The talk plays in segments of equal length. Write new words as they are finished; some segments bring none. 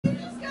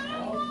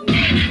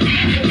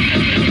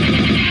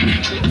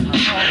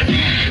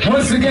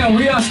Once again,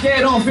 we are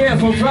Scared Don't Fear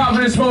from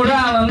Providence, Rhode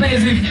Island.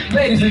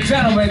 Ladies and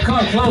gentlemen,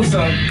 come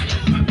closer.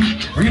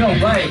 We don't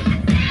bite.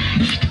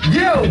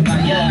 You!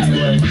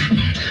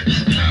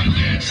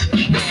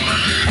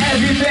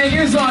 Everything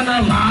is on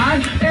the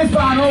line. If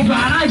I don't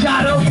grind, I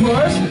gotta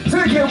push.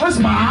 To get what's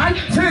mine,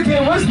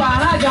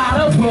 I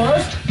gotta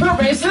push. The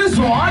race is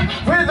on.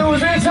 We're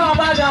losing time,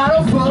 I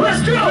gotta push.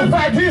 Let's go! The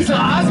fight these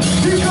odds.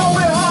 You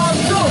going hard,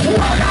 so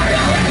what I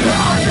know is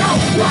hard, so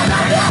what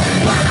I know,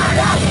 what I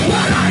know,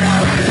 what I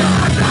know is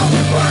hard, so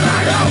what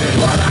I know,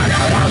 what I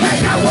know,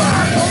 make it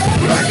work,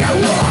 make it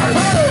work,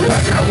 make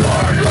it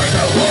work, make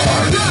it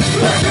work,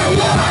 make it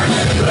work,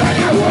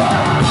 make it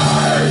work.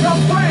 Yo,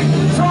 Frank,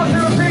 talk to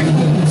the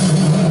people.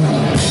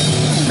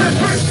 This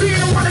first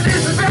scene of what it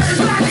is bad is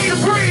I need to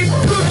breathe.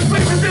 Losing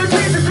sleep and still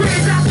change the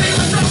dreams. I think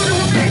with something that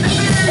will make the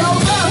scene. I'm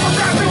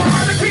not so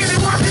hard to keep it.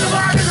 Watching the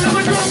line is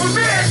another door for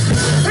me.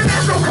 And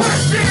that's no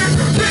question.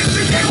 Things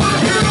became what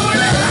I'm doing.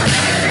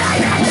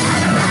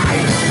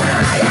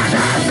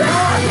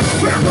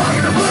 We're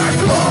blocking the black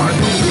door.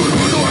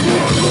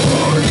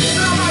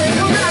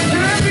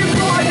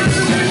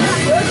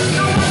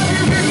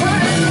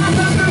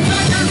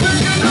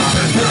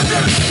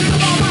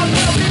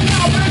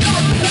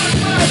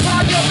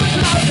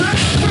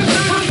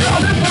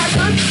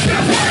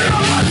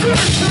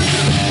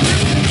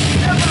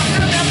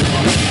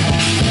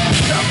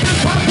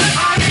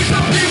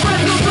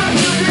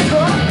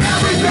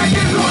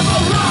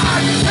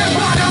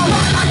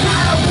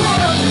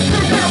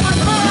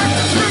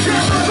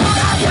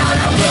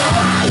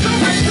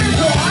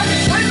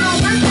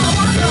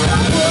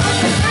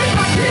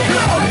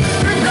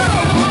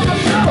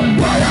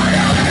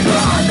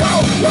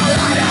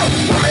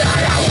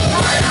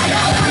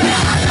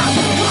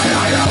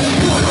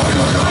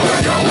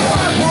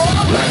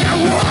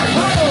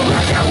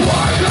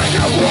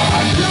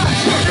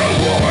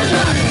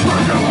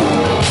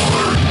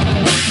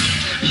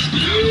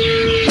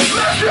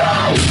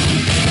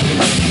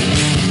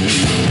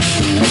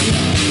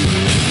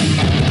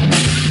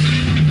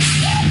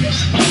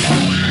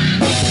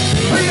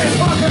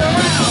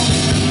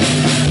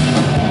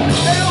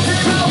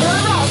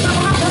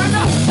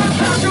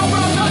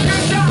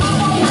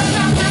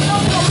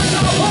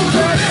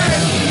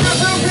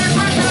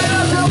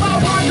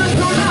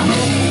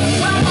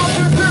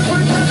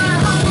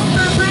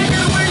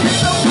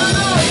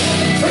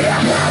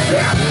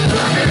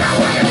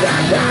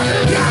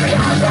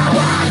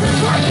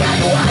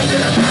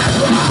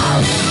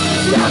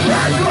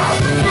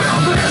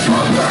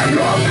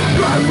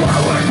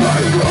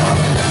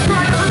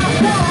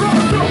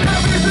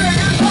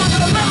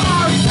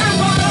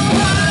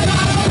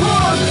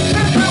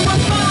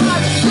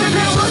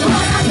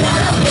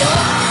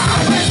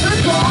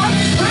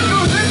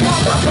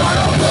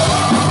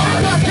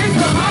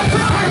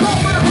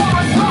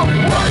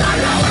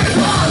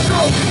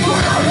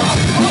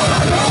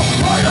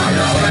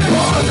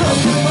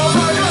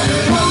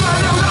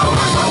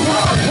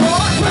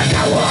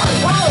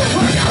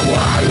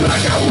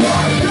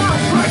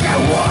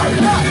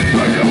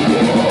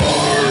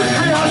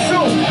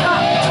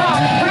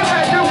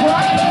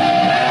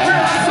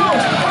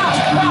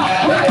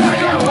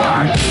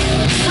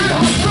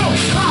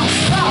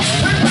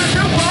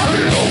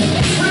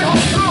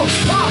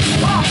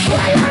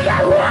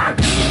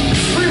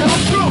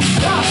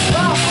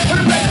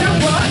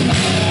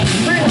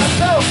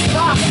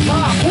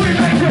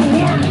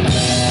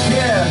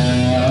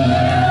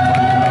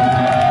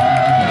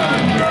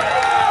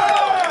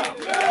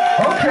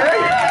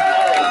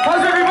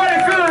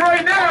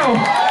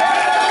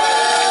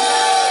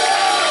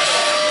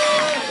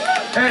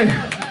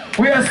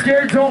 We are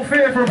Scared Don't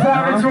Fear from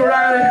Providence, Rhode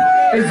Island.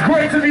 It's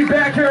great to be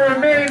back here in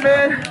Maine,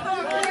 man.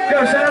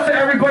 Yo, shout out to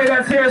everybody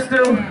that's here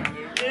still.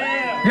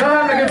 Y'all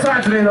having a good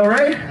time today though,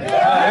 right?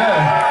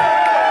 Yeah.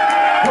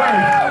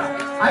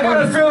 I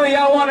got a feeling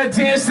y'all want to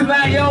dance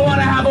tonight. Y'all want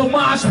to have a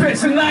mosh pit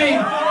tonight.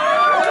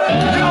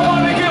 Y'all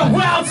want to get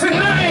wild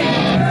tonight.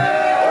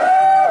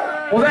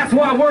 Well, that's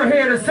why we're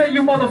here, to set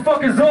you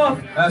motherfuckers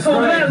off. That's so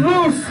right. Let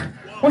loose.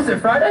 What's it,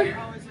 Friday?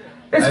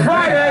 It's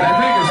Friday.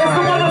 It's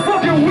the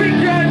motherfucking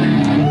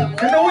weekend.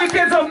 And the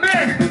weekends are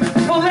meant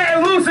for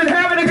letting loose and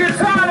having a good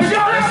time. And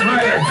y'all having a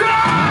good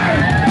time!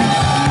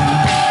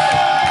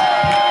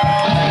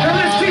 Now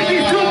let's keep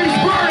these doobies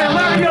burning.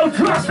 Let me go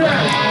trust them.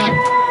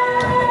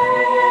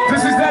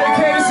 This is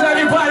dedicated to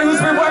everybody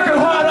who's been working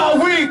hard all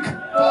week.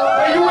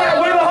 Where you at?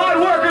 Where the hard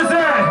workers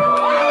at?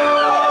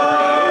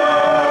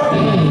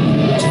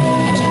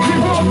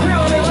 Keep on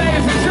killing it,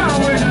 ladies and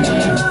gentlemen.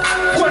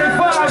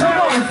 25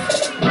 hours.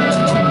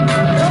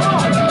 Come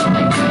on.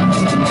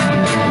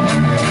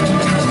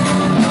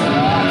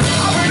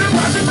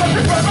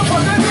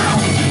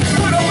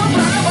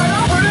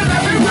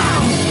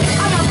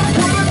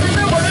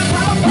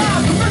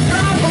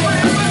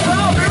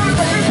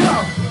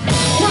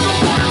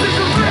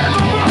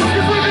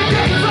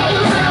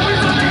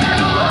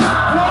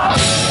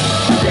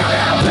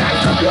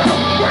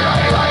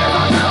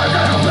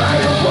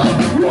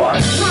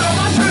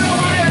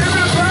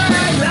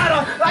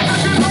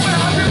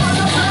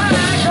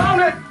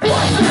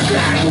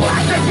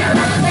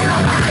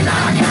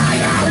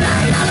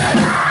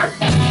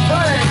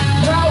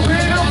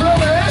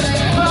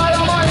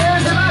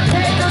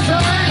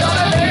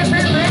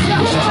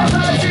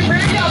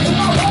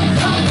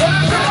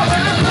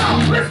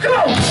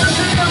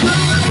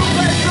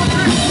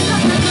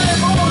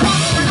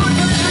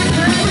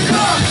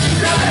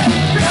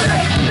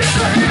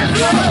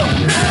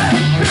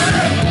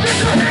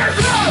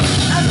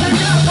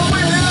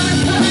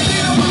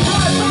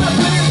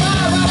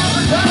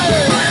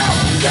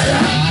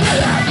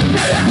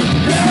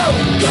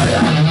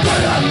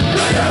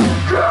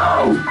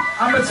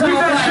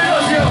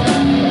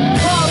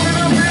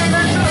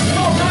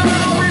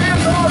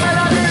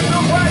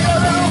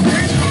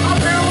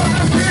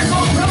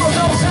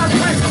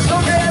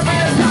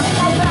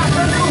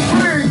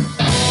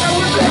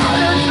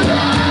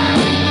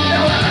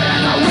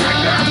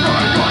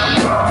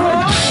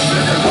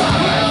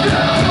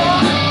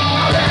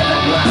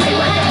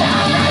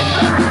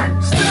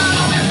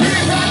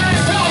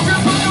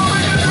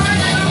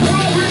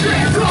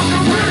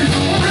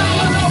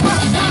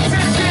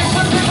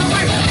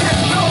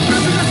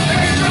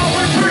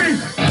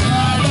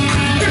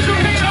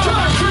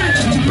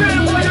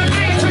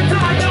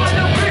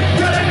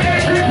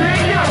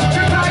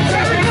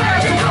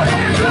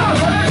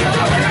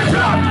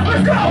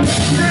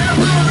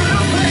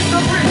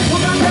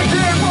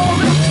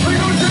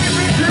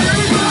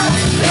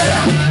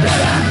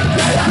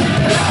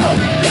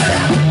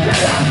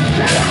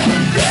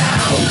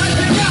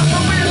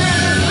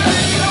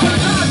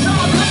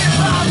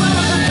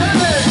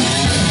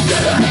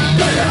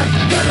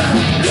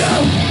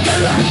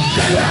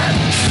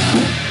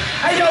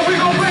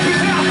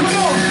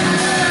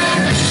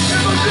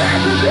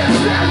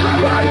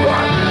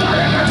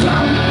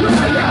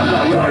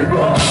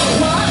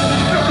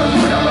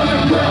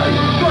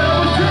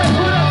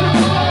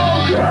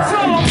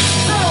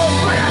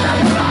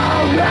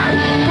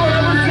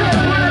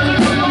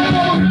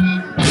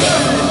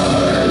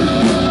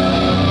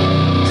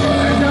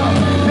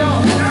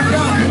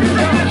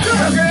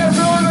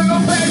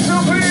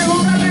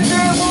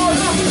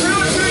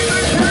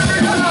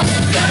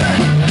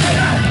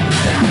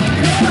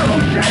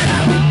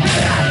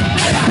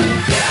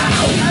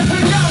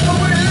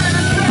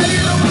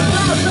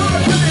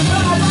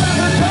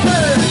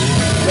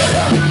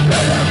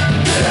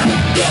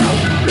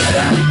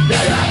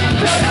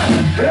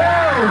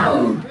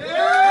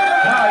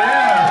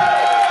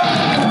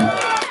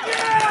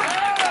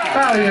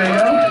 out here,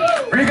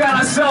 yo. We got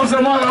ourselves a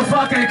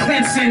motherfucking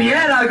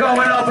quinceañera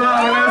going up on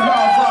this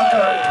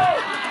motherfucker.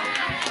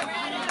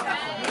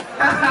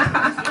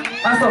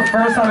 That's the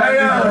first time I've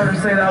ever heard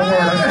her say that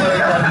word. I swear to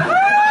God.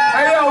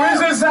 Hey, yo, we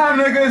just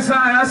having a good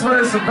time. That's what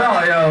it's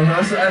about, yo.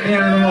 That's at the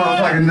end of the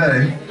motherfucking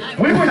day.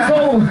 We were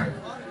told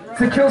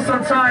to kill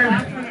some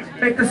time,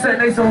 make the set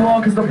nice and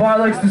long because the bar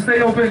likes to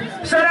stay open.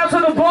 Shout out to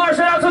the bar,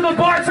 shout out to the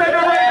bartender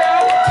right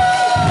now.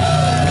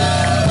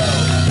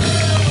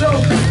 So,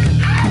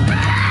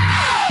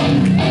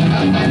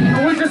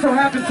 we just so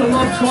happen to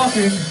love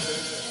talking,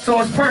 so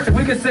it's perfect.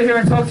 We can sit here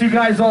and talk to you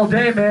guys all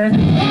day,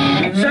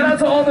 man. Shout out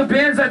to all the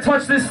bands that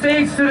touched this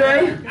stage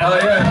today. Hell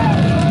yeah.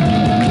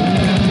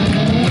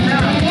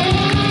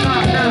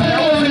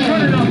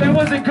 That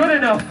wasn't good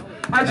enough.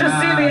 I just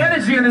see the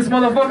energy in this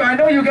motherfucker. I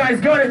know you guys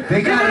got it.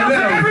 They got it.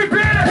 For every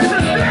band that hits the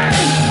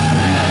stage.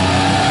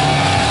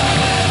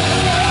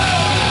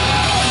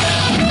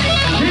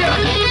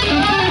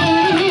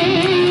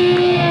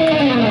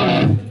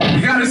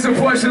 You gotta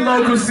support your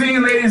local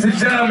scene, ladies and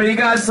gentlemen. You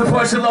gotta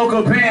support your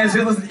local bands,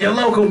 your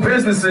local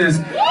businesses,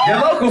 your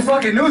local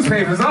fucking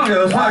newspapers. I don't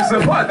give a fuck.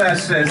 Support that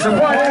shit.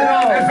 Support it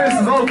if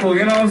it's local,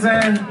 you know what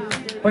I'm saying?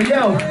 But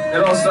yo,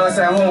 it all starts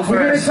at home we're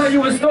gonna first. tell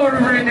you a story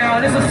right now,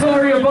 and it's a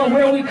story about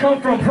where we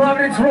come from,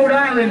 Providence, Rhode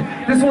Island.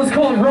 This one's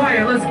called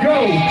Riot. Let's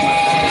go.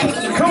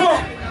 Come on.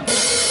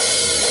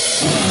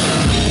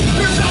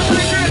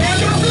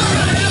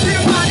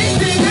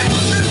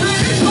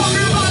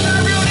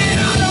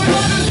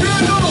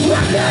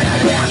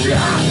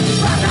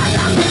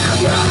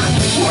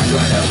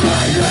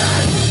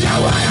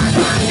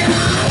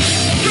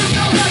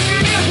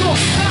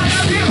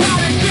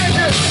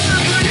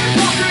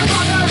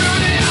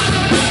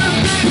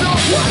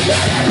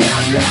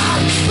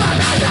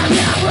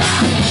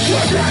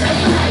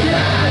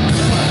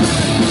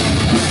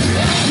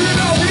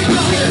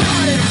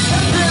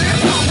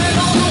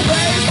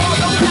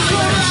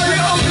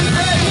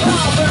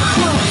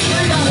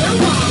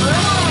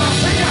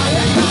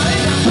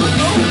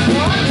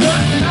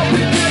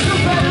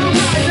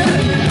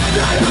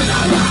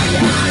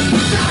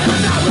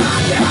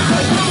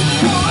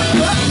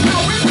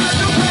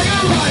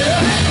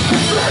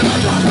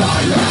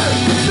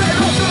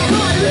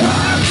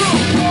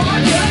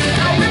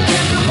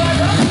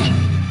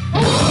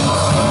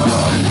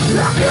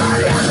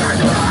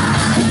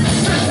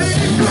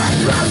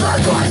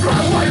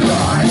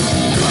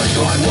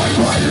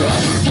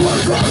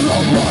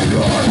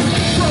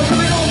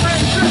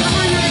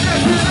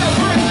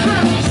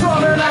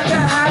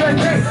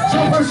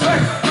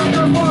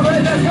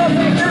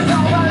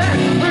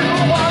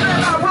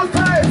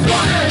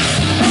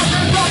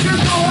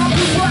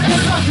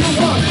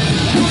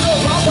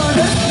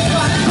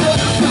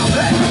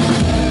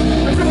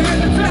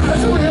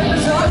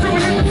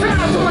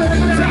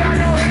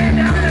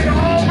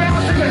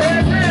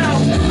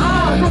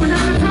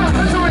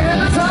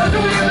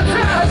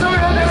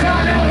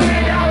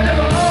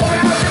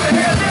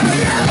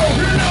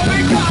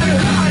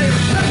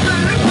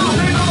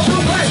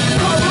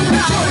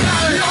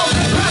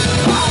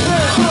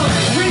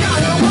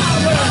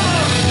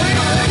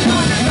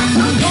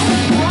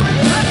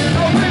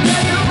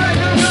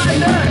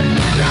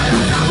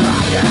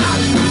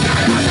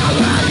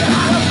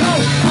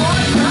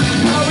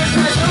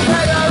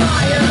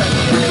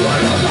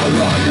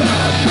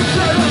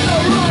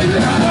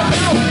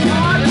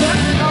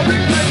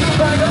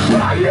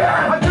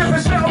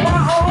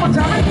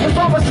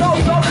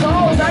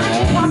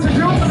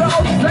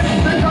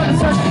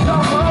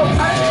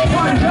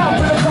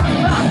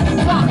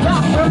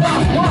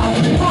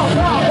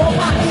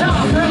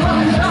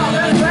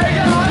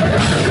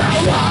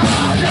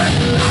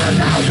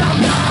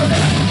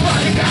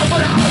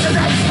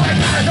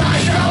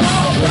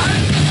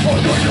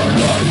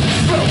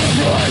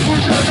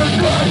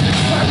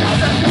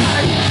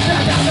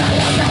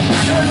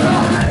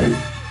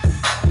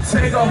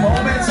 Take a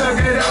moment to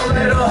get a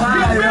little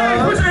higher,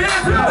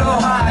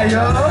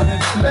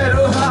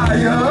 little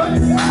higher.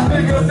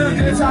 Pick up the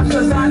guitar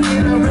 'cause I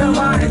need a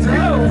reminder.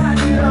 I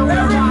need a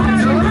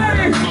reminder.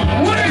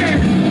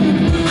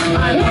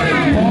 I need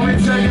a moment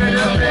to get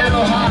a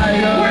little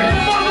higher,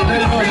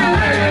 little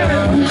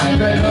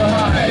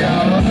higher.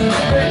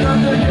 Pick up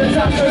the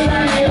guitar 'cause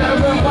I need a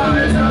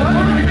reminder.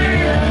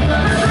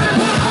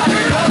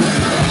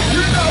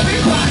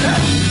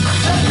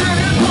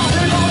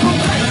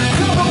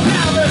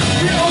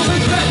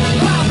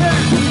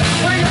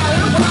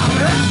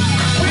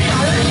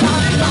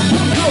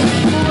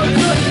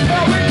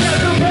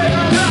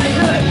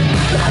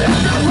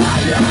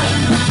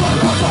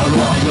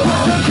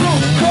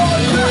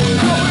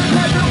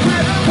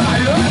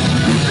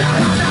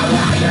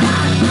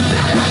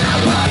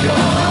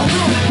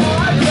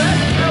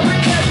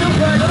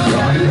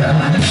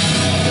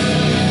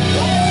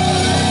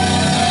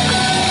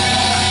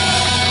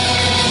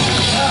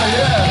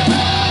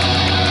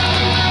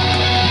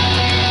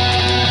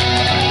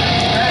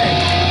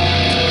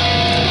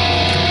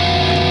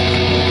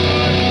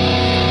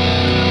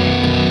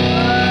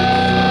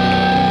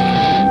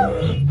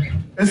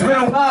 It's been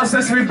a while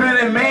since we've been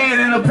in Maine,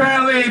 and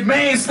apparently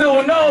Maine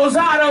still knows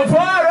how to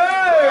party!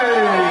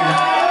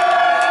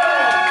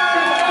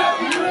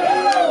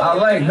 I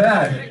like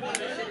that.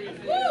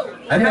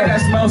 I think I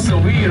smell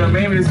some weed, or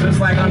maybe it's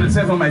just like on the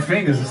tip of my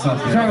fingers or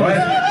something. Do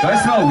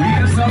I smell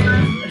weed or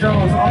something?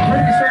 Jones,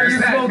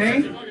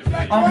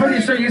 I'm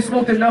pretty sure you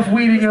smoked enough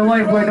weed in your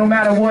life where no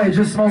matter what, it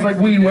just smells like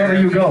weed wherever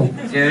you go.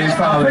 Yeah, he's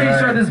probably I'm pretty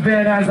sure this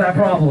band has that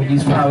problem.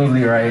 He's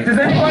probably right. Does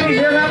anybody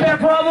here have that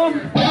problem?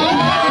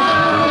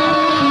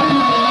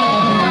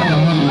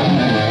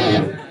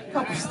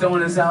 Couple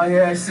stoners out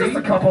here, I see. Just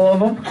a couple of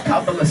them.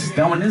 Couple of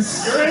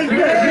stoners.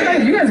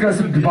 You guys got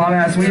some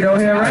bomb-ass weed out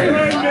here, right?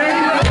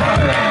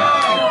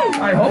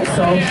 I hope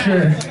so.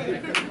 Shit.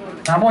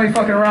 I'm only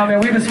fucking around, man.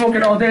 We've been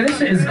smoking all day. This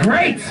shit is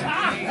great.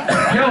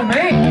 Yo,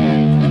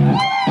 man.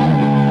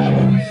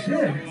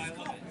 Shit.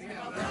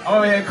 I'm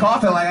over here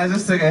coughing like I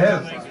just took a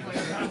hit.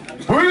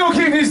 We're gonna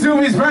keep these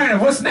doobies burning.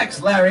 What's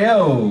next,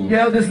 Larry-O?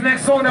 Yo, this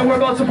next song that we're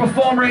about to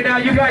perform right now,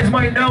 you guys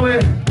might know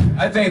it.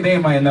 I think they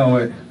might know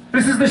it.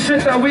 This is the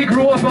shit that we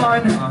grew up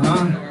on.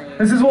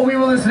 This is what we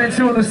were listening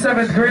to in the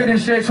 7th grade and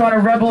shit, trying to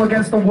rebel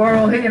against the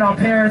world, hating our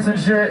parents and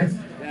shit.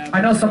 I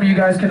know some of you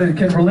guys can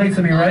relate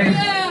to me, right?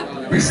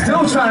 We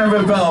still trying to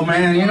rebel,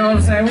 man. You know what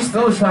I'm saying? We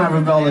still trying to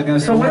rebel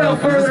against the world.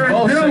 So without further ado,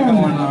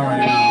 going on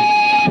right now.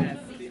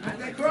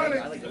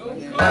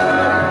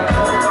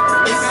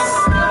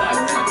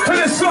 For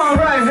this song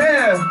right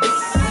here,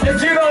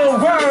 if you know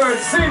the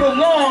words, sing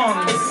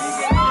along.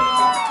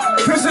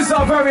 This is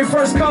our very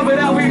first cover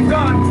that we've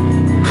done.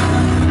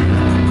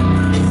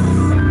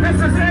 This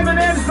is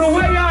Eminem's The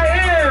Way I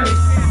Am.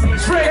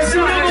 Straight if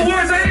you know the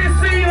words, I need to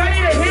see you. I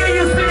need to hear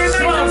you sing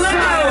it out loud.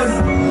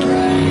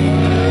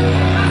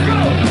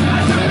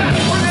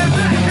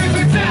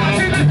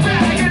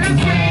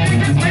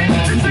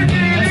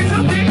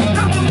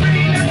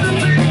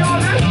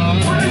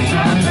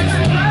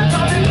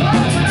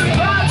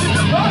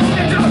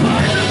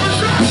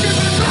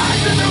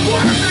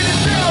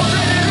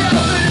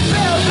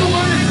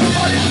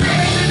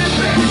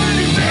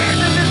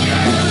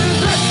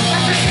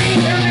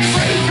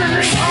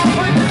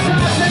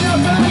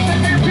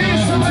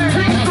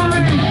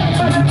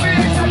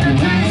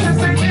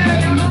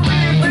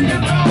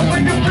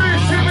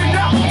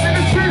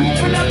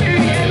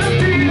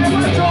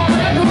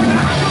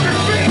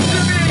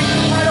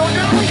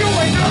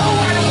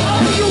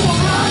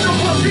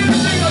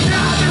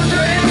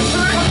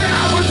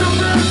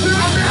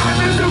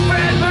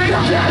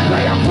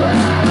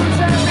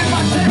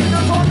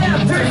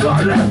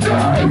 Let's go.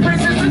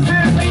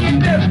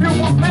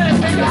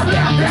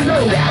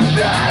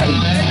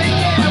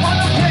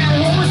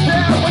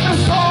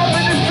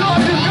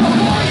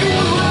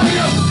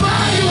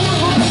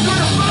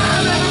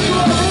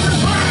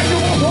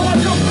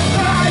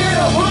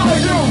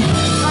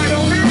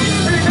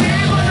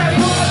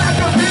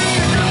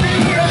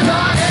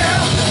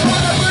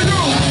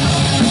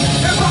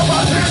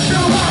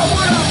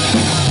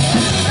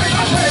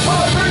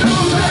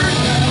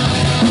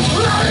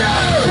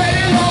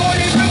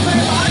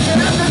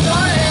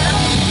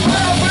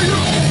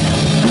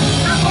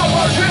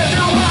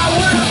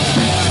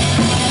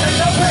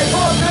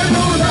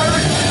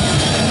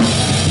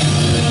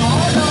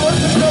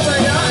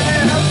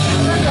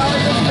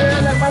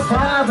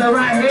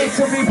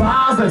 To be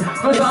bothered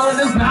with all of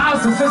this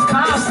nonsense is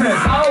constant.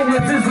 Oh,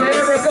 with this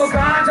lyrical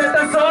content,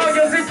 the song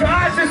is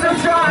conscious of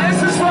trying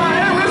to try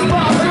and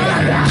respond.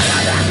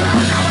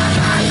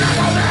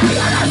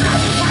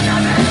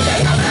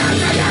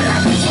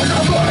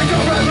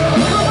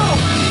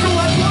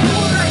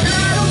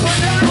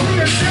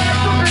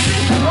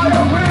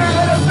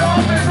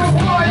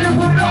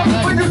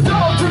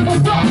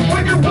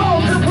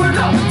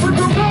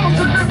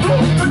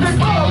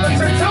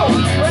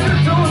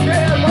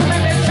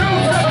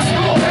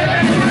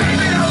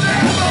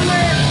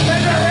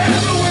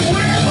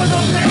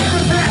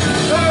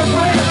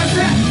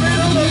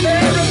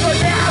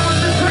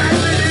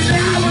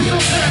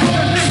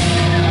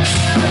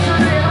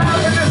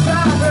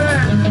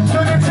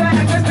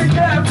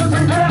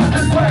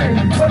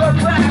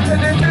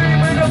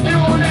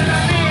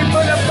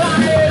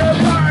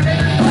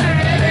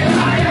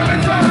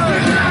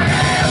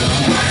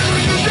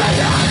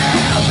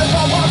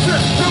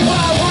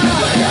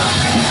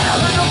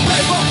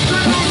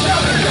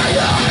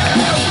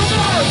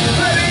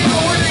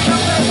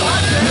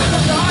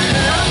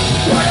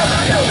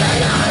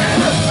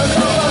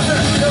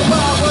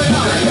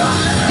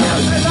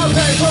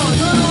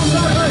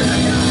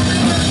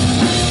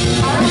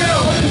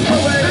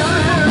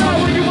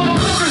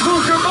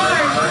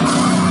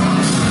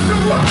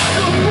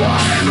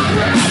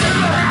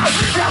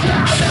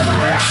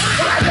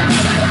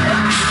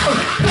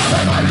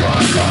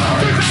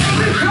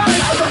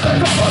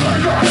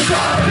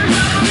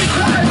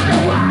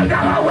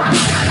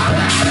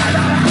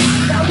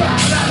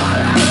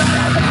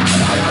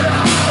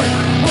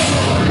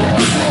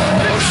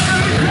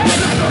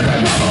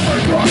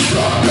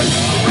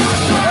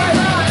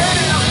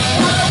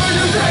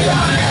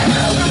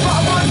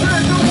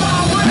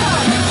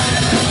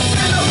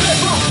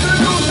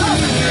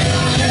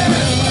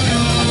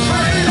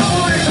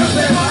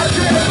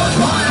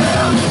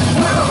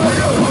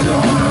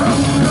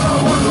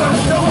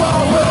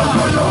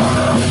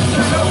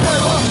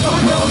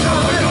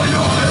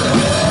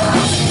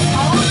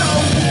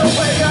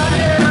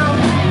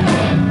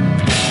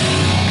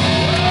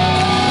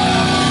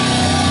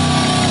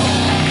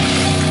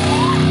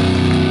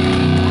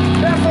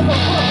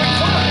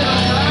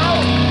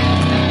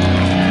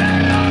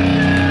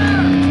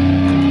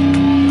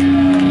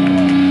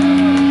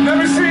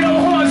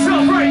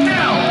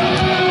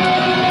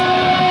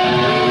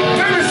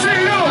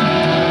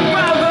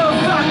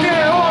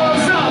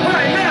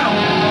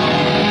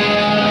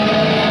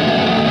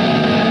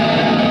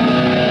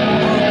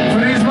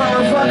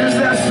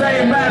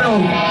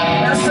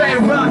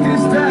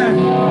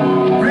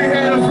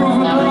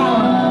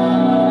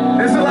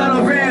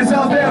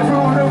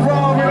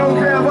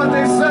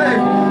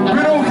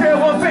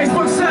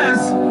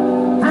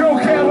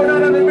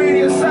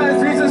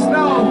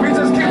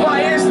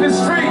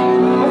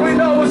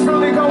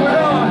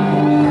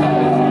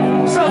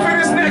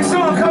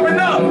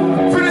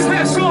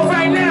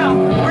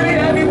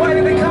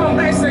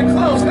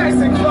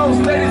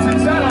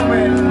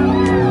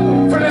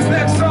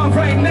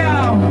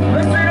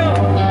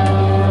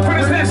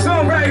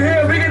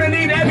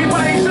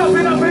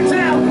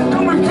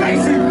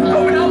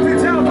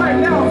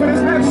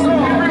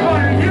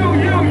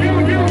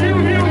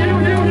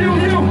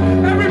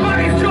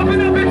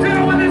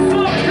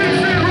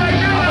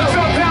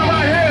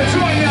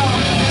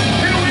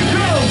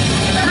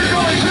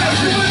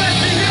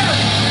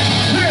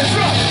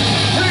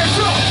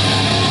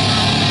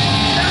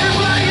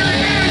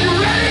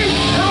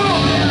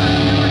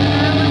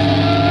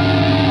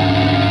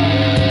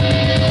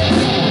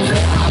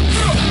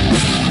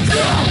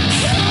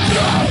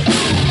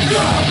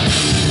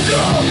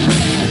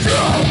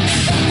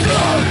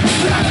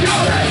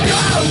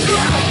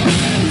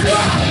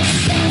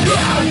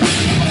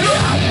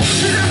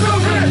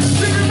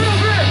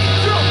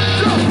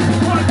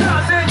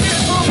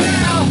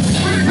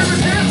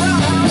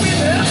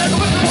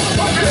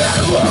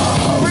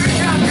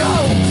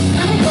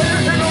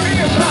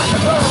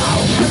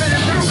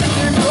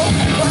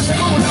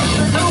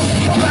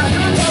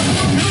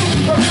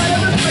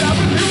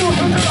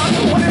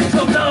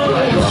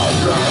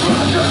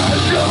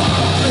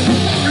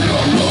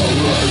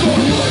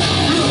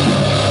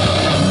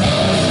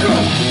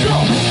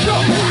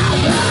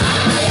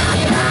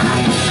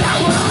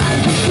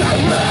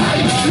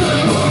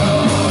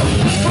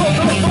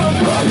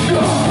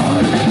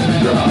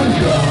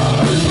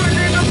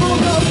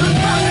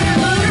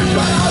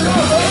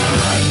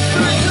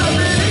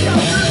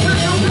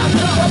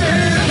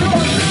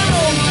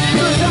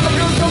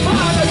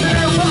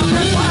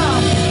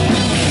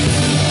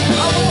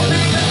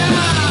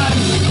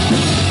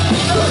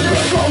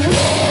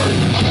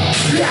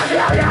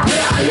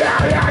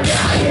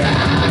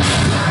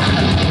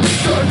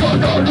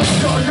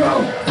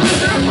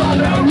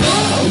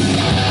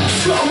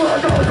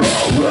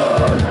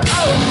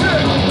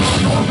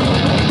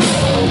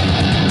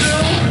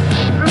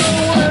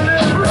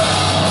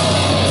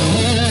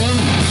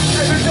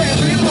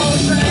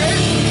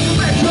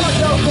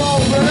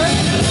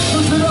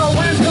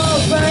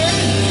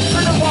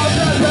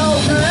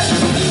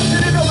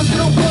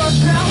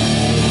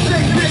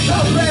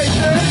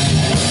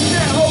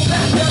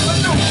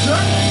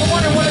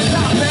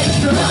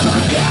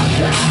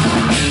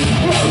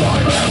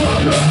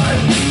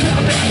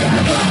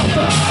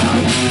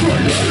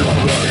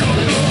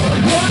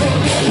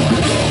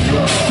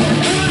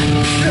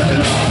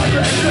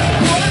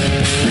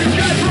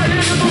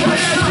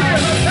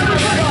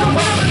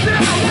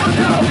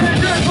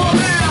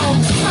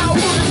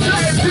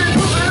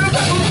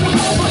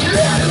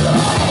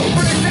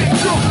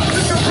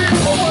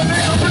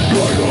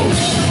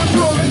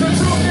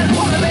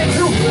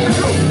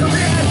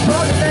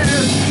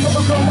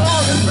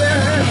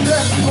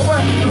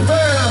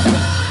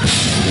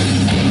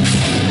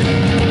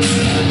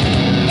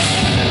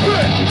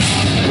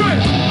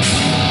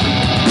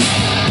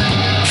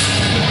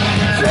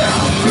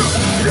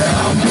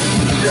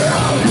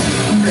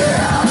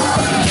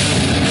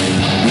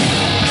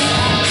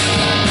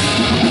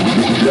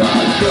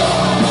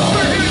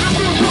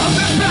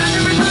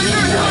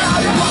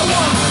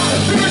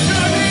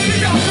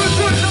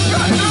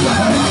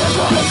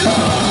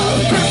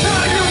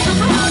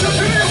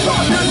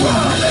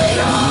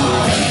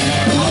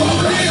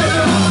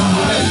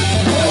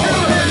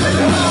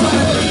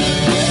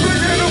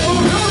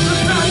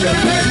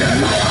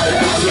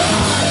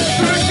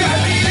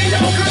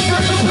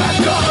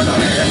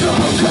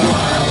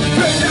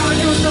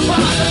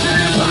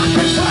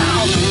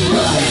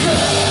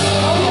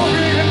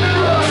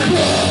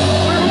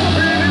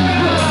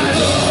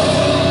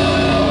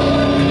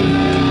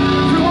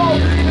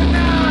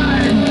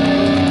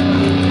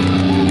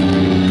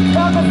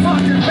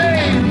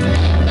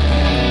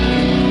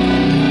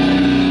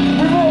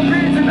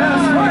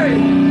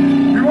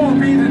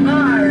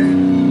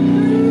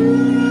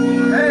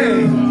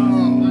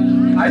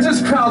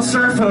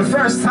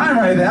 time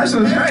right there. That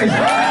shit was crazy.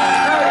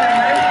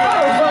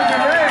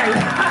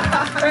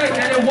 Hey,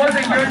 and it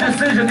wasn't your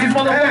decision. These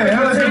motherfuckers Hey, it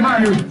wasn't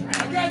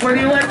mine. whether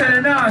you like that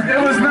or not.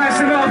 It was nice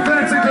and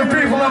authentic. The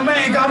people of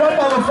Maine got my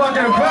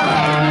motherfucking back.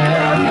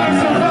 That's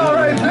some power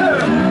right there.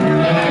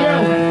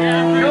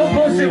 No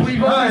bullshit.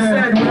 We've always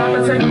said we're not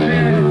the type of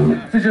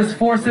band to just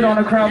force it on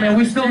a crowd, man.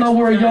 We still know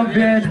we're a young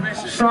band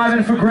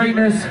striving for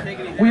greatness.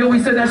 We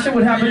always said that shit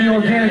would happen the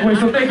organic way.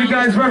 So thank you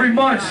guys very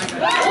much. For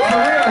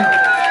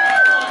real.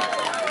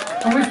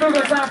 And we still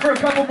got time for a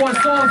couple more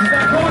songs. Is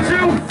that cool with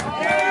you?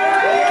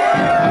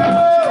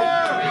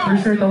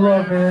 Appreciate the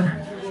love, man.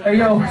 Hey,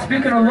 yo,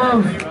 speaking of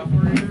love,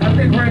 I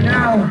think right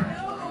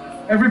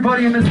now,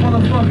 everybody in this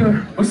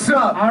motherfucker. What's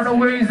up? I don't know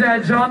where he's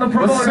at, John the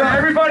promoter. What's up?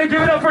 Everybody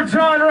give it up for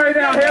John right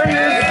now. Here he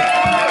is.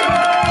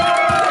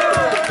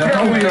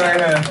 Yeah, we right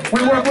here.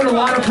 We work with a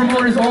lot of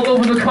promoters all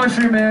over the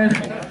country, man.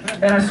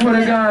 And I swear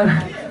to God,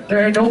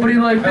 there ain't nobody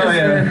like this,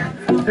 man.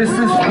 This is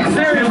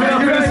serious,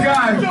 man. You guys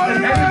got any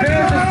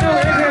bands are still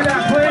in here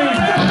that played.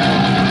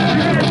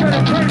 You guys got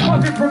a great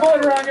fucking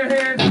promoter on your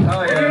hands.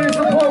 Oh, yeah. You need to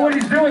support what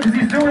he's doing because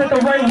he's doing it the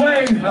right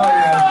way. Oh,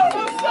 yeah.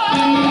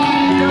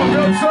 Yo,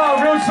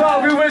 real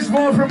talk. We wish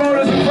more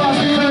promoters across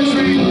the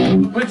country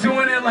were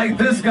doing it like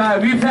this guy.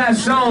 We've had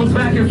shows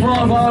back and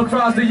forth all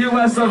across the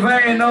US of A,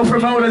 and no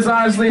promoters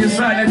honestly is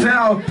shutting it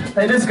down.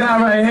 Like this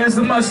guy right here,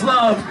 so much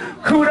love.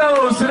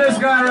 Kudos to this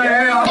guy right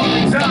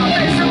here. John,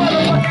 make some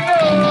motherfucking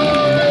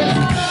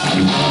noise.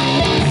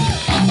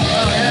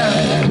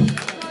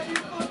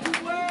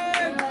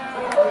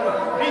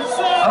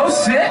 Oh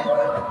shit.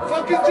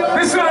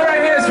 This one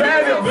right here is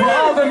for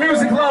all the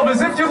music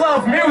lovers. If you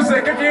love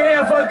music, if you're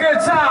here for a good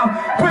time,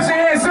 put your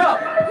hands up.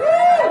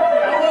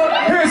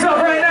 Hands up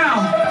right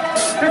now.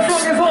 This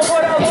song is all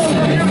for all over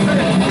the music.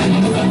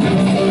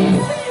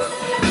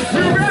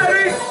 You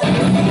ready?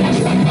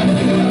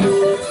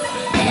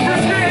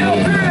 Just get up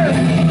here.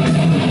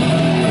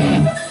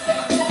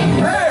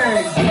 Hey.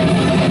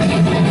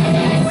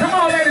 Come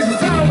on, ladies and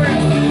gentlemen.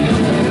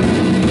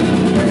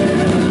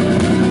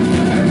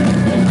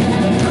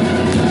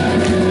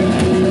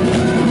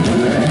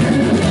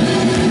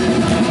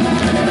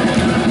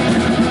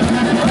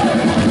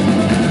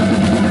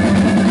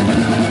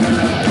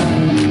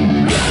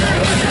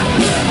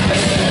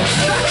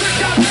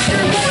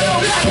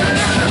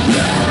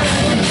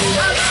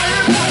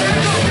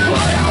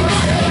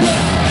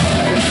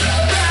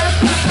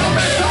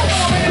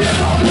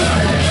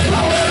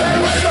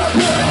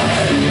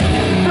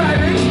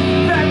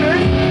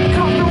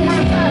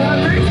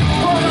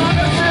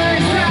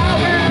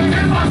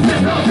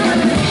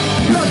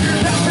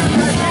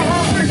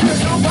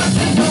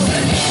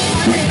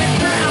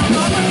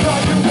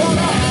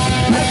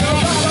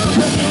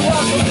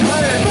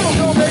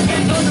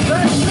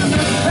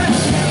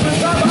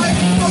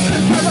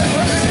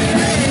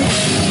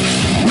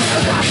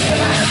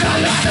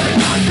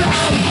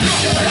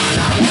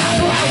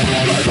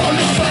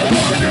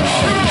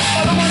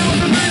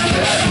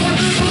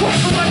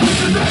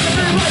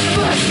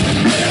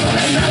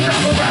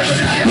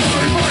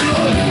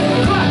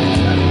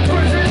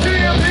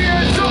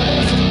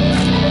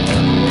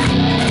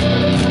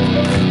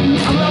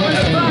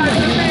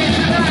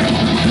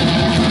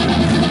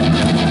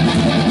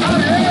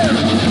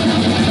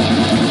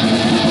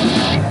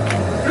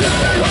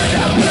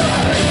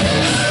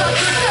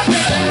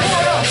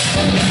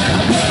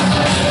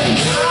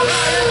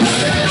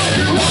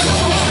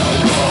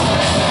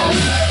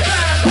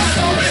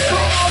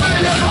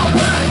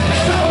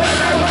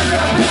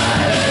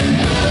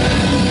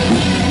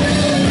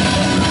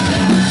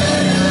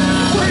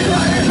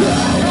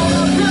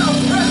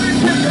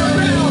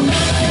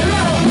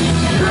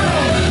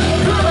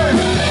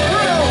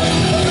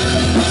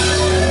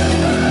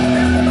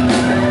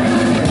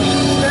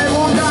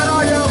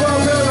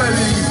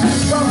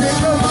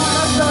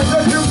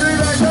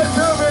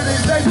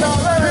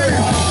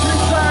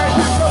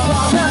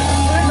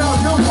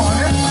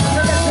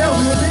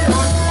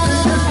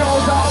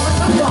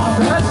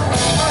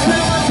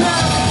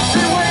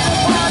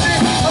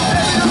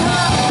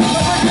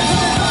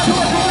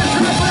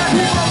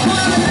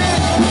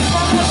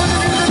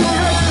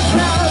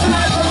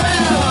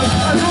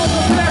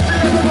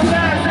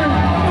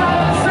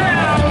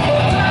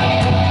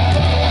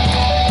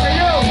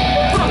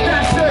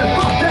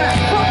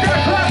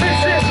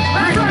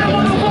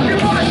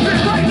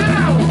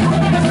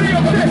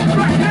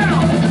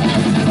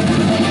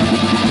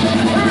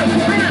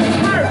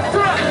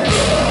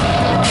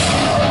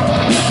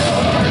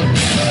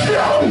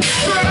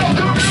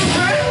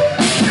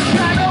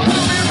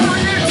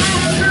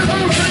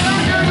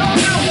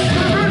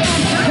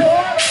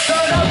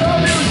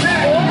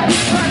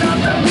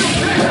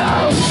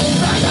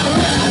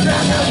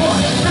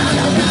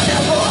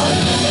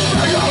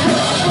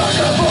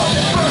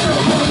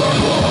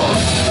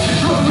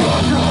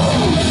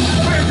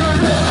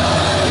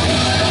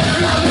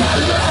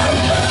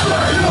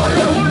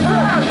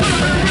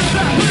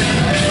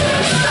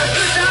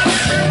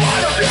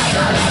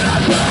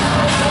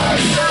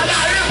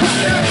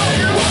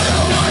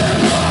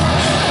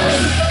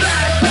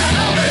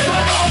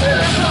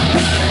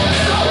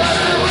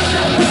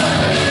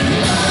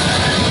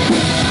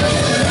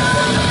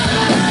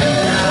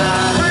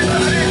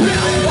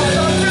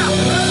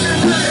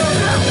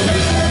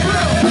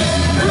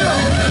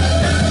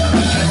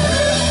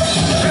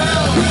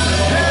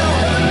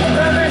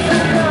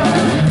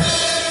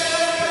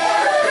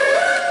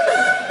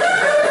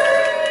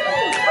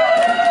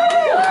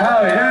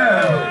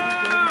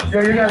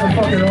 you guys are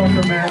fucking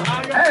awesome, man.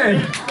 Hey,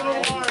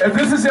 if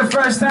this is your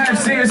first time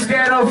seeing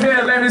Scano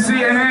Fit, let me see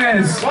your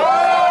hands.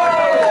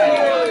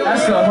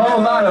 That's a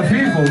whole lot of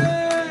people.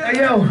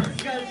 Hey, yo.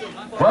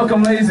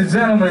 Welcome, ladies and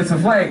gentlemen, to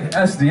Flight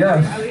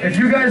SDF. If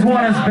you guys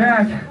want us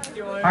back,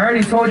 I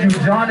already told you,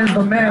 John is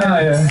the man. Oh,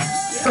 yeah.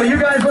 So you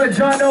guys let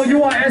John know you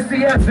want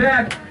SDF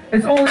back.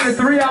 It's only a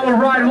 3-hour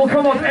ride. We'll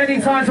come up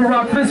anytime to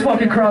rock this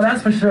fucking crowd,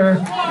 that's for sure.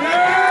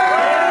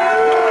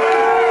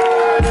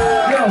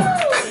 Yo.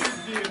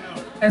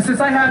 And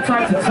since I had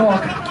time to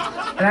talk,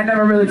 and I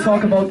never really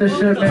talk about this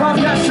shit, man. Pop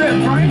that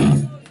shit,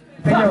 Frank.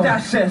 Hey, Fuck yo.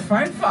 that shit,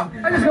 Frank. Fuck.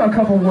 I just got a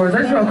couple words.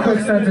 I just got a quick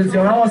sentence, yo.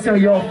 And I want to see how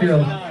y'all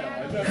feel.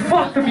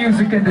 Fuck the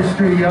music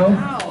industry, yo.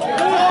 Fuck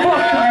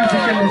the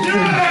music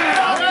industry.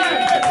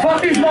 Fuck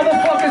these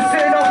motherfuckers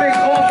sitting up in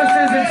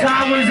offices and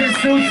towers and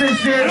suits and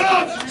shit,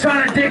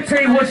 trying to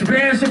dictate which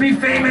bands should be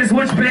famous,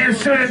 which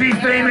bands shouldn't be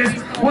famous,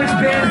 which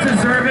bands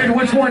deserve it,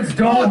 which ones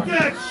don't.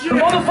 The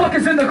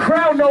motherfuckers in the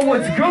crowd know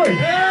what's good.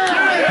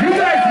 You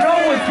guys know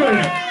what's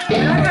good.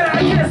 And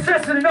I can't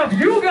stress it enough.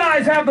 You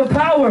guys have the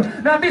power.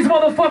 Not these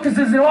motherfuckers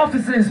in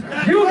offices.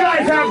 You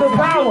guys have the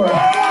power.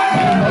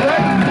 Alright?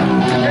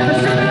 And the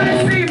shit that I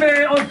see,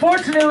 man,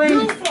 unfortunately,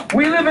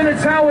 we live in a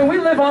town where we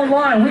live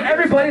online.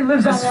 Everybody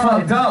lives online. That's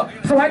fucked up.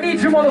 So I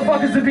need you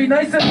motherfuckers to be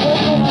nice and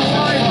vocal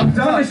online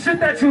for the shit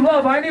that you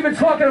love. I ain't even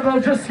talking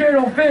about just Scared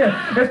Don't Fear.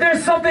 If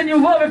there's something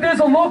you love, if there's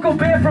a local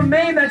band from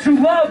Maine that you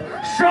love,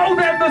 show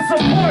them the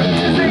support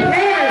because they need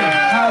it.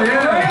 Hell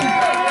yeah.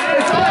 Right?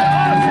 It's on us.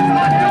 It's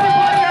on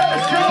everybody at the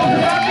show.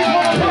 It's not these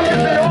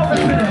motherfuckers in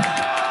offices.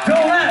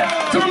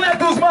 Don't let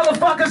those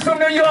motherfuckers from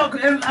New York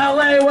and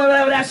LA,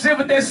 whatever that shit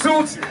with their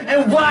suits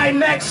and wide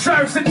neck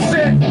shirts and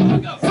shit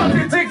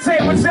fucking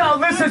dictate what y'all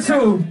listen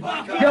to.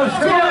 Yo,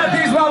 don't let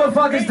these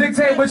motherfuckers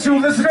dictate what you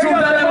listen to. Straight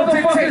up, Let them the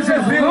dictate motherfuckers your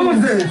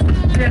is losers.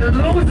 Yeah, the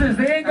losers.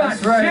 They ain't got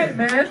That's right. shit,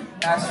 man.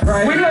 That's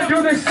right. We gonna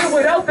do this shit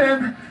without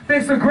them.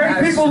 Thanks to great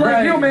That's people like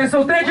right. you, man.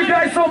 So thank you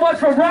guys so much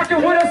for rocking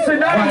with us Wide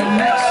tonight.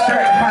 neck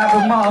shirt, have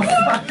a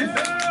motherfucker.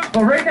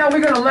 But right now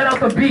we're gonna let out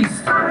the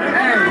beast. Hey,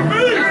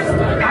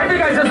 I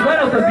think I just let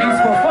out the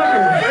beast, but fuck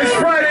it. it's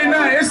Friday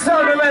night. It's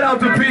time to let out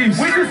the beast.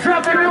 We just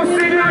dropped a new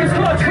CD. It's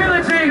called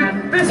Trilogy.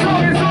 This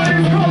song is called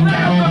Let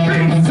Out the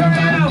Beast. Turn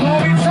that up,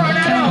 homie. Turn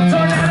that up.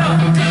 Turn that up.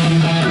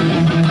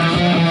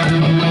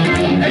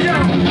 Hey, yo.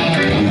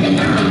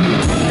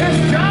 It's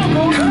John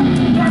Buddha.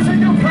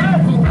 Watching your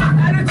purple.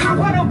 Attitude,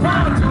 what a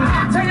bomb to.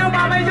 Tell your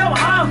mama and your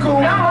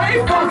uncle. Now I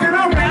ain't fucking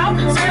around.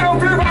 Say don't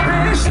be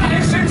robbing and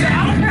shutting shit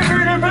down.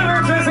 Every the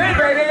villages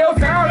invading your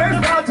town. It's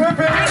about to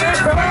be this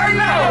right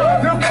now.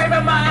 The flame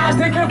in my eyes,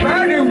 they can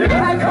burn you. I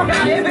come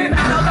out and then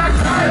out of my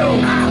title.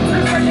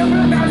 This way you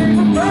will not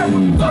even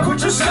burn. Look what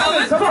you're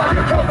selling. Some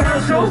fucking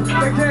commercial.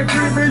 They can't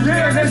keep me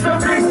in. It's the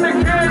beast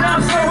again.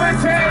 I'm so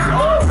intense.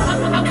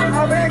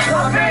 I'm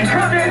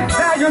incoming.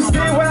 Now you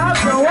see what I'm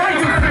doing. Why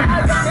you see? I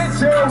got it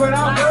chill when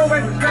I'm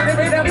moving. Ready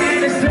me to be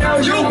the sell.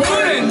 You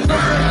wouldn't.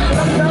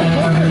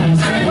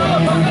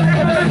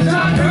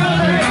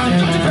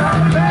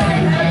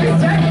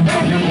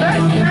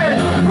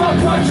 Fuck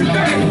what you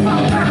think.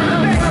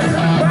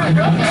 Back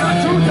up, not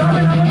too dumb,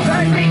 and I'm a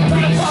tank.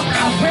 Fuck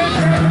out,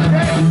 bitch, every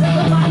day.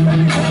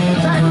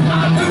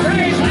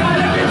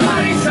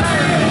 Everybody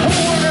saying, who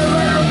wanna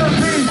let out the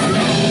beast?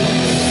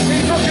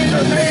 He's looking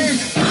to me.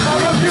 I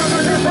refuse to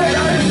just lay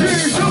out his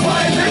dreams.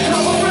 Somebody take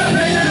cover when I'm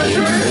in the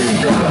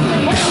streets.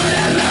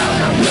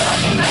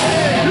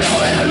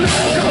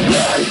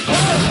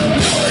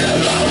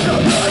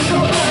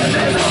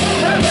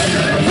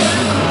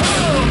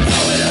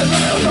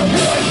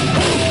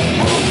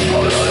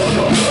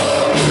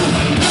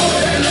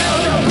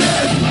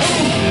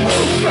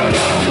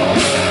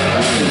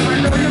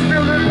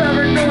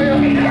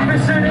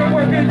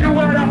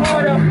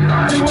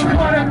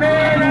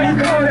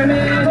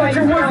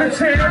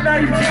 Now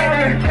you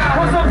can't.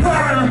 What's up,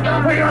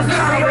 brother? We gon'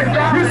 start with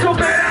that. You so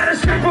bad at the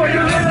shit, boy,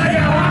 you look like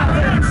you're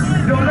hopping.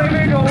 Don't let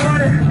me go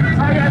on it.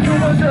 I got too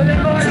much of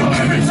it, Lord. Don't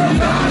let me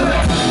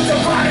survive.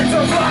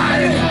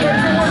 Survive. But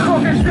you was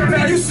talking shit,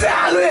 now you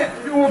silent.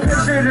 You were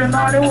pictured in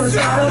mind, it was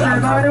silent.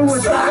 And mine, it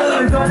was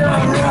silent. It's on the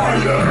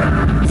wrong.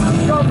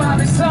 Come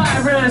Miley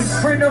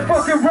Cyrus. Bring the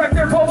fucking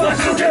record, but what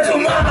you get to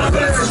my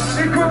list?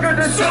 She quicker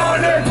than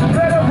Sonic.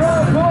 Let her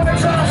run, boy, and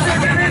try to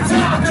stick it in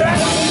top.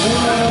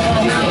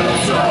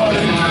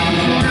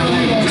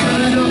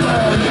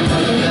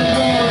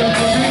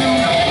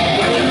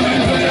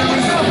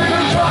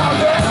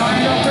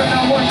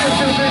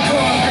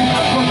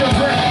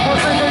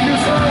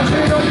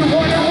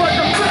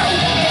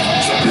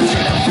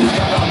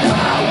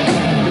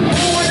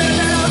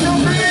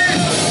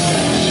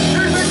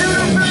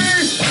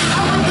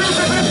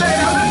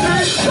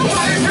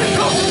 Somebody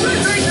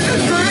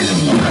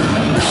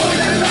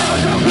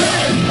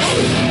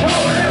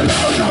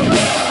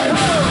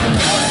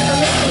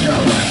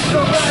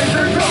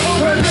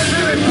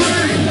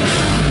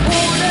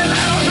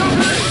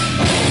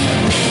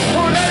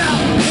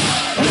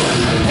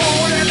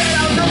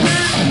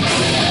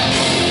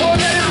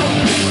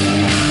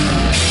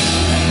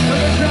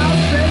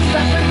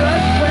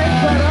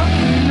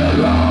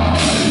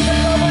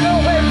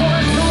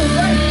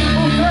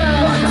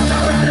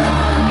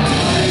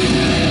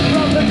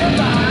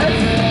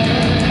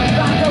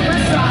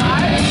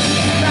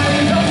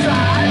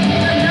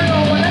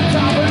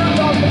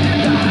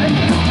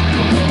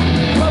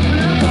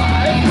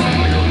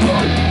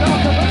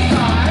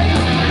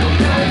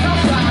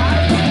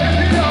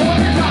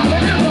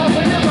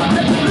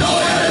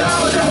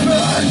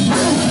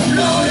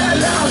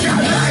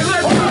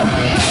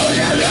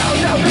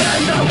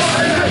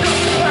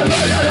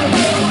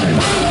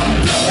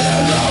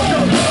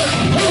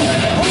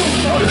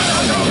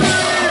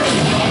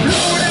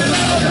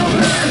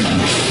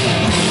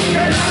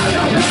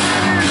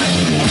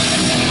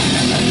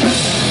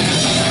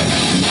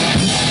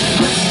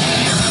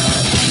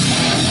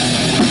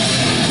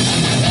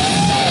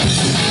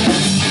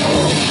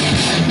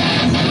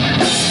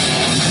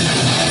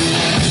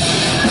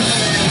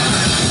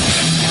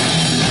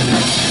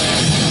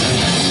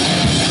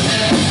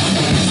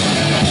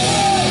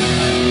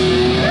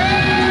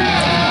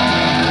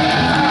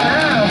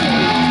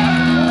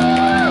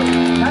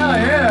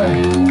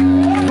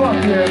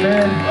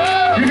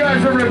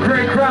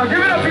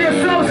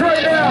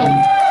right now.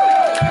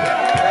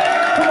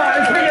 Come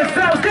on, it's for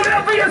yourselves. Give it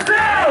up for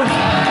yourselves.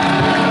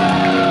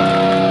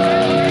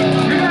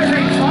 You guys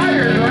ain't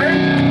tired, right?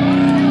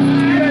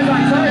 You guys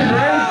aren't tired,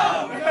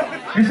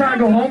 right? You trying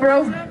to go home,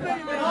 bro?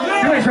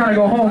 You ain't trying to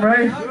go home,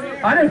 right?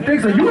 I didn't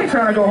think so. You ain't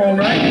trying to go home,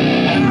 right?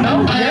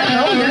 No? Yeah,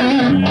 no, yeah.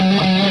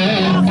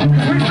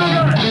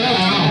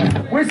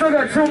 We still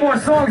got 2 more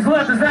songs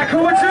left. Is that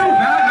cool with you? No.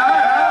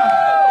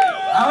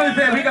 I only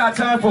think we got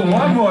time for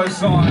one more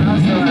song.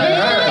 That's what I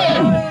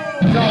heard.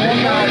 We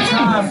got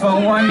time for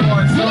one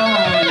more song.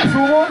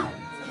 2 more?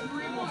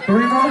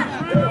 3 more?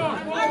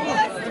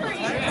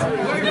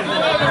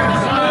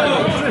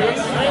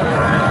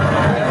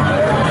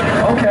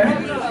 Okay.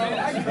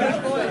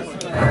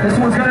 This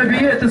one's gonna be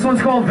it. This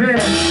one's called Vin.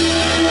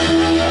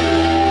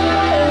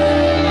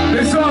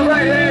 This song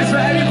right here is for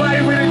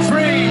anybody with a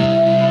dream.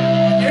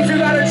 If you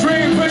got a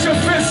dream, put your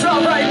fists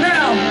up right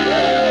now.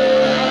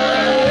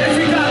 If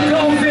you got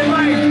goals in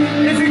life,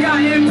 if you got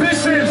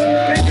ambitions,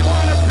 if you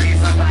wanna be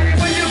somebody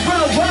when you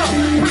grow up,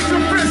 put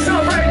your fists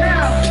up right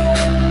now.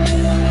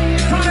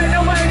 Don't let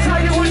nobody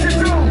tell you what to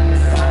do.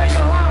 Follow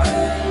your heart.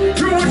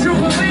 Do what you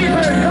believe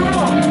in. Come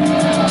on.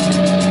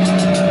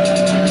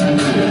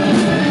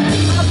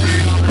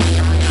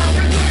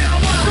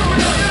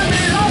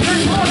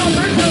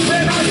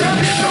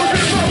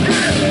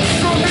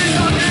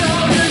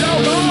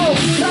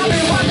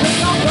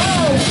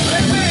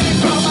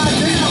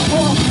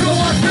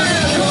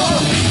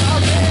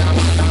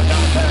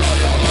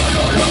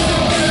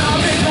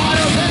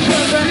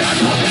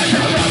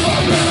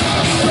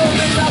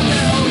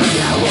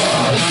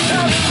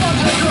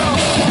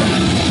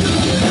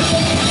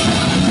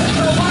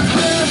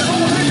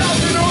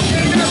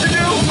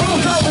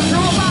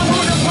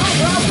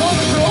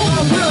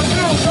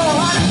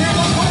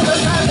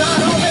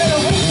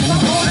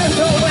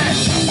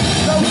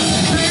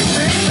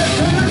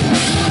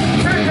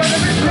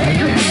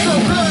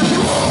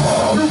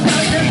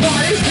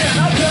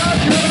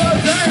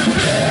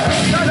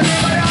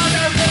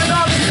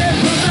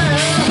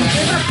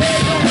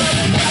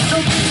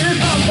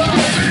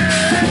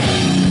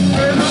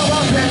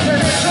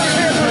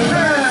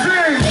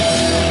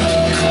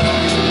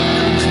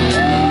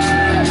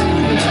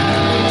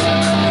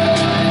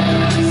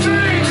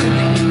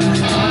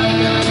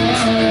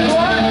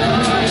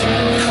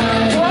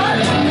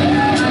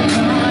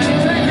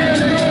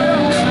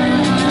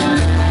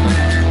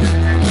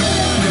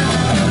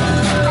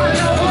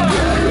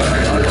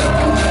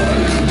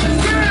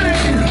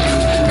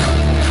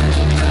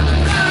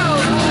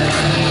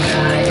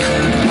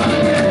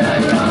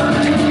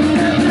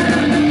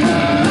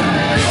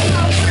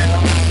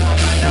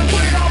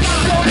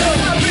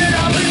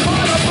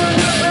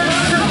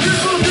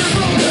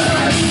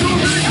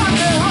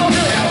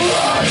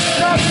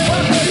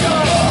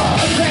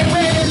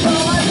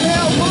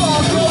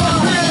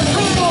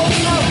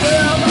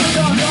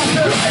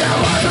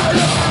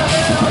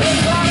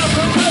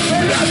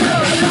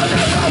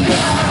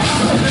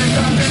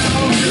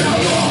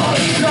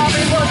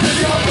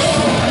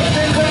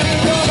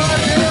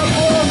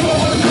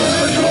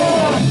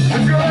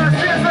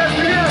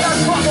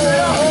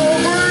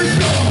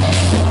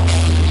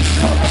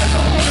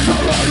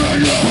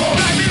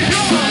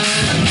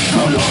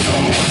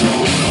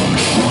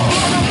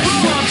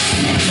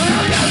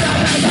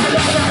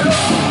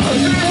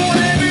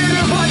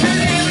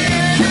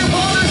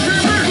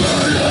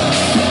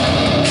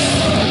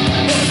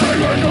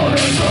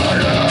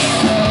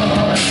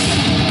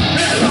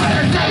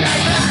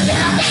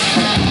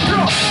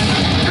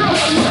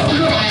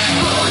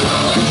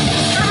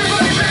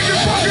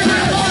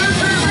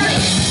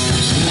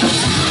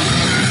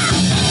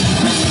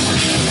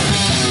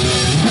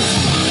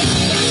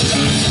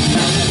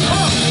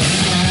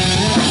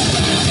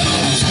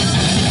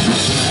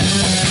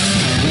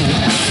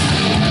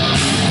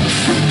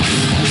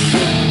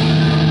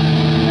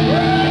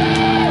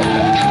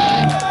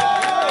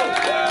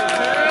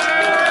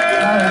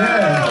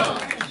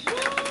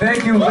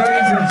 Thank you,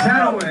 ladies and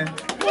gentlemen.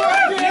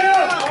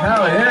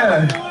 Hell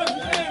yeah.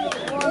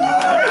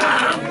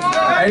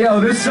 Hey, yo,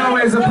 this show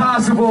isn't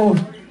possible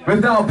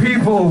without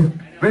people,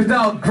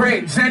 without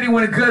great,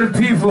 genuine, good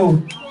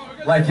people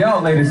like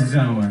y'all, ladies and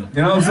gentlemen.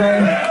 You know what I'm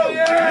saying?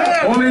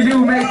 Only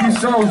you make these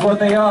shows what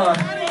they are.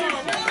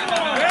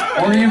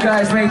 Only you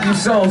guys make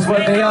these shows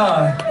what they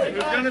are.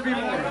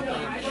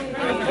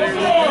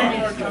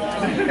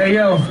 Hey,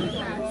 yo.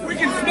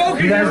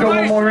 You guys got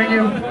one more in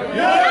you?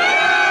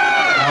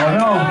 I don't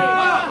know.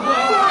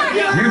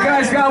 You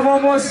guys got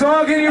one more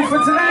song in you for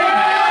tonight?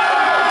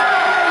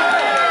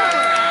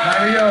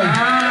 Yo, I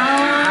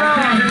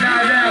can't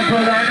deny that,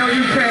 brother. I know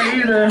you can't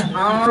either.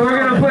 So we're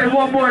gonna play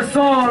one more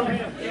song,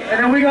 and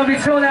then we're gonna be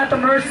chilling at the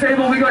merch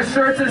table. We got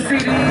shirts and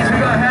CDs, we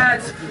got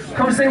hats.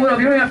 Come say what up.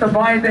 You don't have to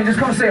buy anything. Just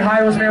come say hi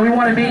to us, man. We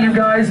want to meet you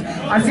guys.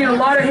 I've seen a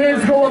lot of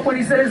hands go up when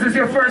he says this is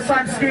your first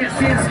time seeing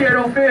Scared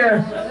Don't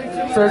Fear.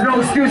 So there's no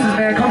excuses,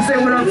 man. Come say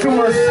what up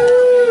to us.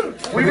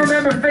 We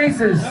remember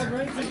faces.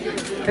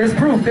 There's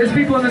proof. There's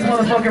people in this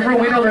motherfucking room.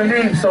 We know their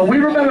names. So we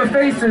remember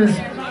faces.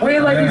 We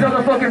ain't like these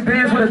other fucking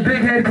bands with a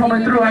big head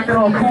coming through acting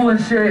all cool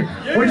and shit.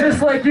 We're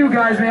just like you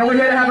guys, man. We're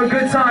here to have a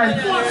good time.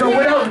 So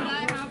without...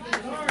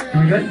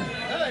 We good?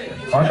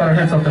 Oh, I thought I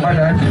heard something. My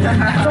bad.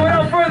 So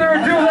without further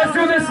ado, let's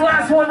do this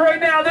last one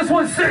right now. This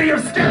one's City of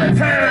Skeletons.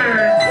 Oh,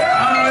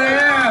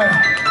 yeah.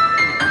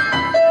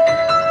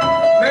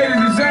 Ladies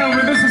and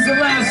gentlemen, this is the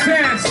last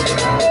chance.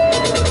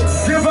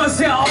 Give us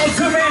your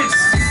ultimates.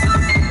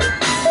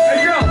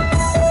 Hey, yo.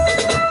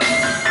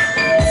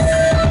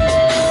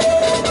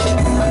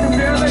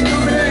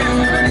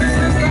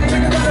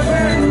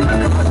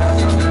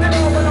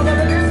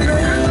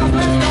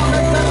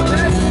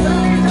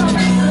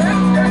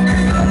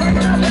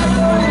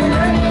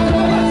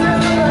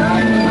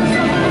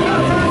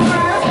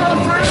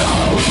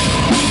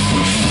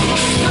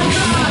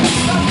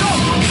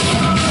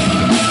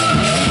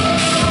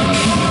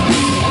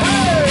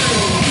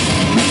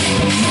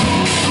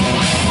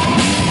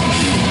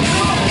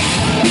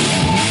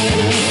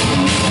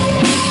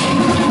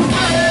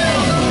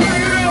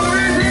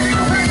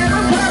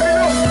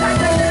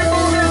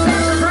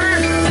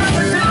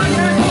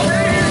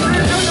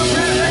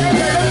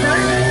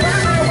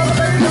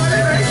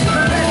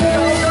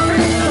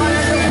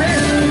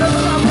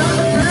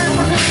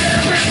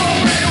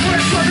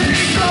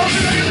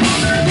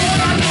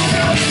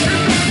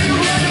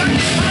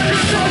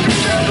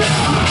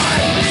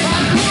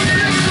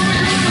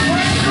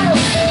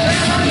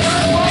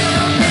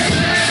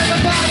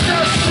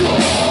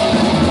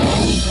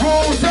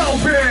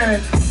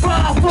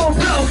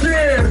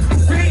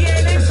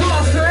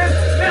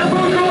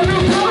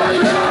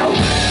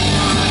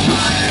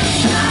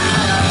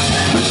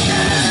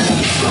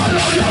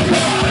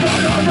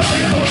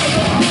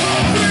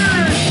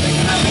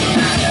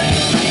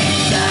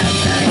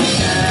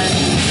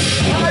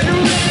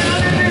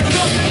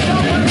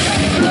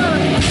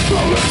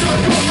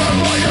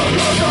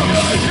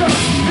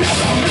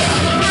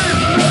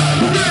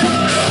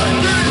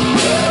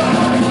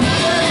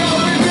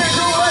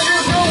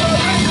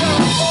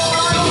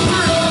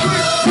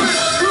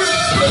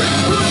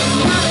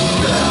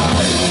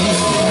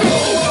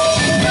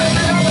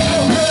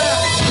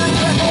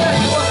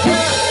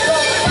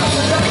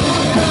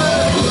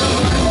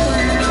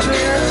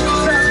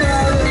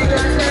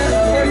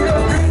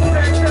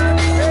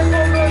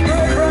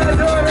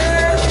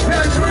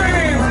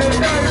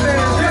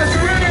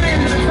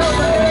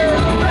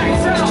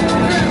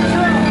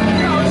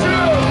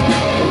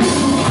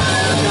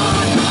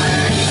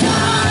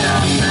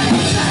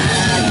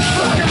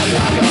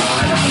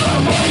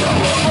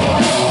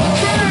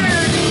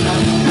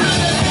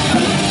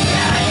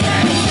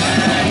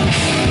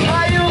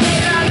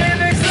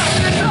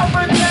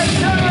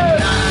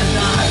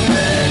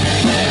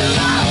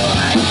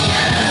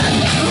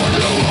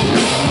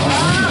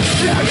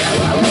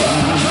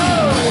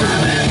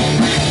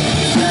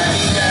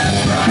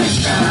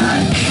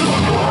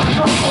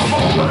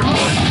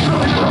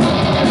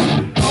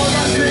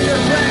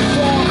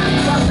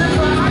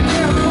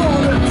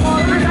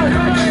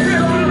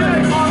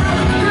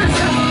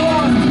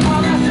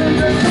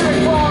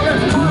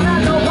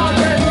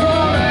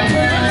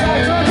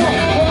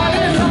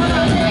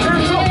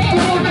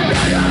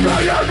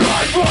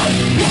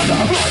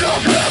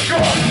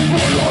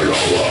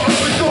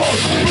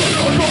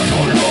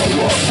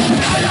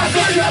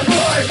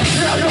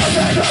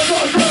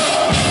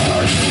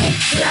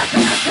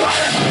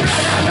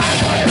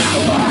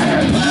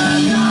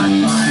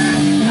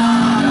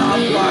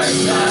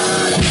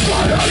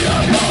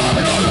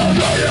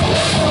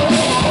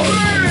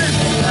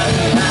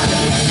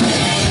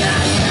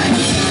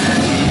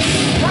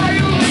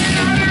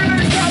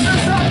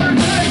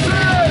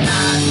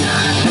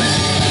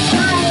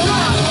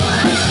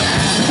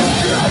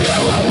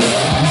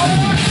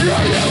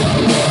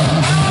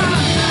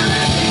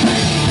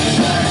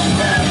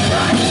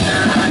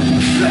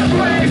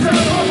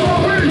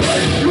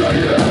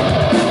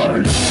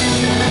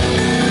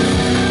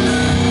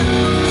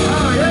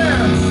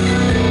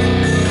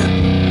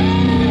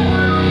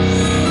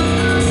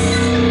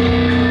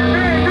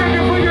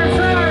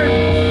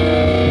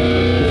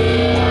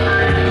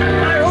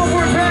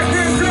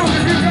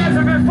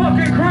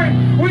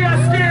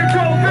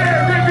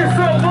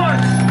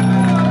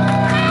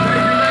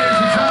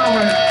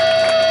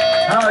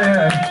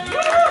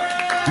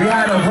 We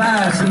had a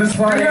blast and this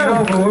party ain't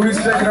over. We'll be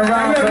sticking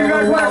around. Hey, yo, you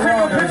guys want to take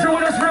a picture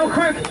with us real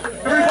quick?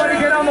 Everybody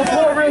get on the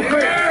floor real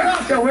quick.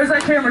 Yo, where's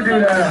that camera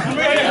dude at?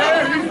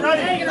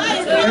 Hey,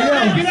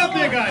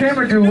 yo,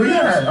 camera dude, where you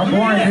at? I'm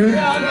blind, dude.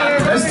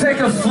 Let's take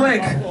a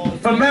flick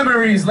for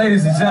memories,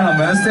 ladies and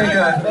gentlemen. Let's take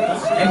a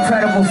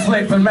incredible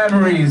flick for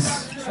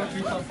memories.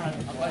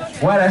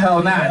 Why the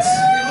hell not?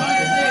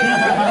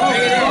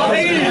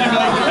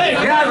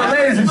 Yeah,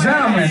 ladies and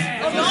gentlemen.